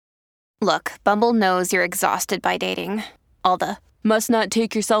Look, Bumble knows you're exhausted by dating. All the must not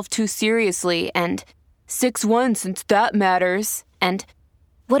take yourself too seriously and 6'1" since that matters. And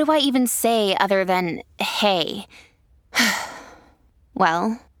what do I even say other than hey?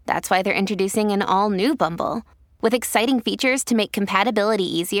 Well, that's why they're introducing an all-new Bumble with exciting features to make compatibility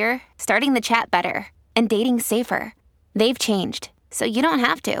easier, starting the chat better, and dating safer. They've changed, so you don't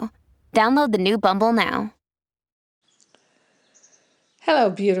have to. Download the new Bumble now.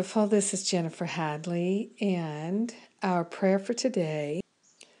 Hello, beautiful. This is Jennifer Hadley, and our prayer for today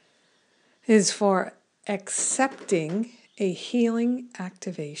is for accepting a healing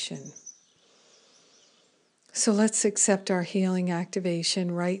activation. So let's accept our healing activation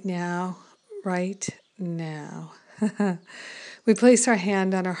right now, right now. We place our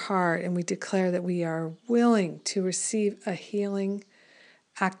hand on our heart and we declare that we are willing to receive a healing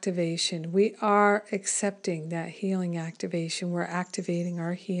activation. We are accepting that healing activation. We're activating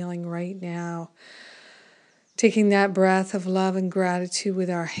our healing right now. Taking that breath of love and gratitude with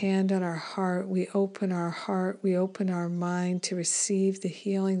our hand on our heart, we open our heart, we open our mind to receive the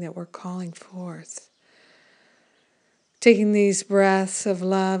healing that we're calling forth. Taking these breaths of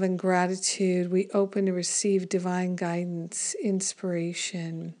love and gratitude, we open to receive divine guidance,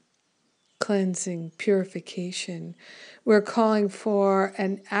 inspiration, cleansing, purification. We're calling for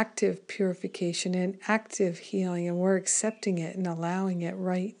an active purification, an active healing, and we're accepting it and allowing it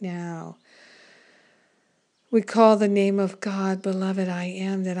right now. We call the name of God, beloved, I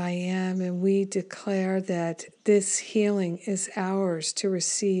am that I am, and we declare that this healing is ours to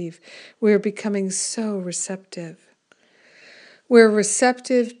receive. We're becoming so receptive. We're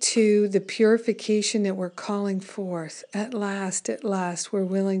receptive to the purification that we're calling forth. At last, we're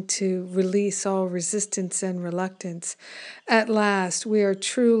willing to release all resistance and reluctance. At last, we are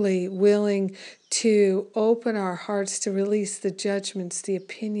truly willing to open our hearts to release the judgments, the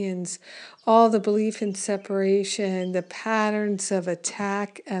opinions, all the belief in separation, the patterns of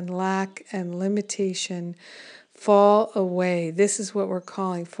attack and lack and limitation. Fall away. This is what we're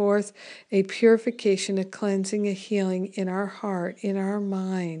calling forth, a purification, a cleansing, a healing in our heart, in our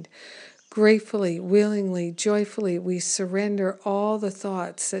mind. Gratefully, willingly, joyfully, we surrender all the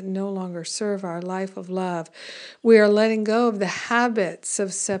thoughts that no longer serve our life of love. We are letting go of the habits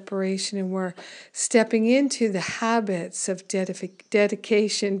of separation and we're stepping into the habits of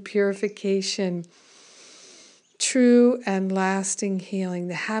dedication, purification, true and lasting healing,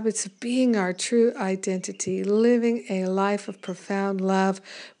 the habits of being our true identity, living a life of profound love.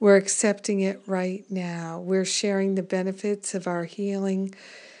 We're accepting it right now. We're sharing the benefits of our healing.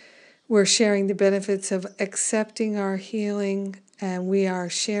 We're sharing the benefits of accepting our healing, and we are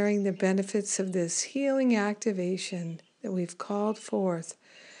sharing the benefits of this healing activation that we've called forth.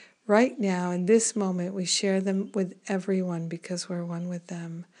 Right now, in this moment, we share them with everyone because we're one with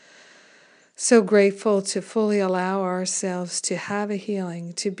them. So grateful to fully allow ourselves to have a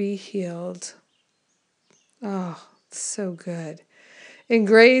healing, to be healed. Oh, so good. In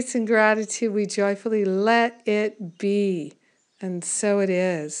grace and gratitude, we joyfully let it be. And so it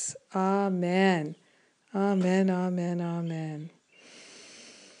is. Amen. Amen, amen, amen.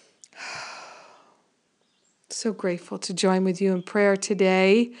 So grateful to join with you in prayer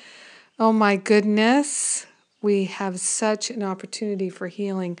today. Oh my goodness, we have such an opportunity for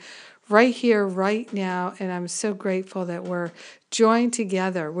healing right here, right now, and I'm so grateful that we're joined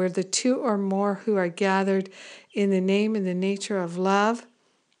together. We're the two or more who are gathered in the name and the nature of love,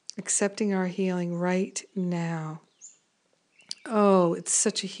 accepting our healing right now. Oh, it's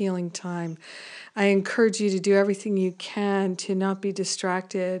such a healing time. I encourage you to do everything you can to not be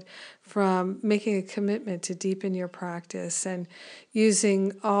distracted from making a commitment to deepen your practice and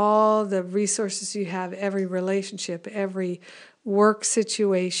using all the resources you have, every relationship, every work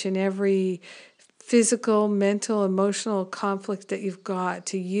situation, every physical, mental, emotional conflict that you've got,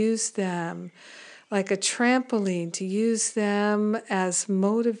 to use them like a trampoline, to use them as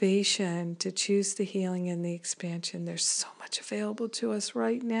motivation to choose the healing and the expansion. There's so much available to us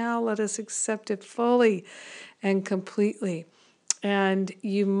right now. Let us accept it fully and completely. And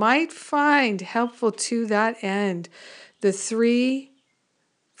you might find helpful to that end the 3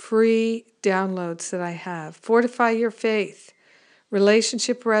 free downloads that I have: Fortify Your Faith,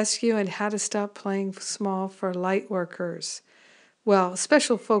 Relationship Rescue, and How to Stop Playing Small for Light Workers. Well,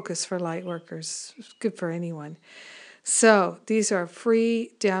 special focus for light workers. It's good for anyone. So these are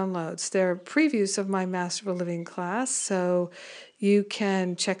free downloads. They're previews of my Master of Living class, so you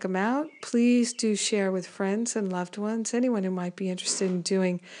can check them out. Please do share with friends and loved ones, anyone who might be interested in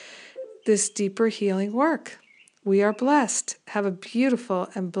doing this deeper healing work. We are blessed. Have a beautiful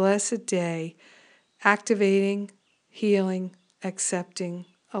and blessed day, activating, healing, accepting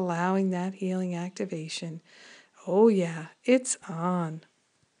allowing that healing activation. Oh, yeah, it's on.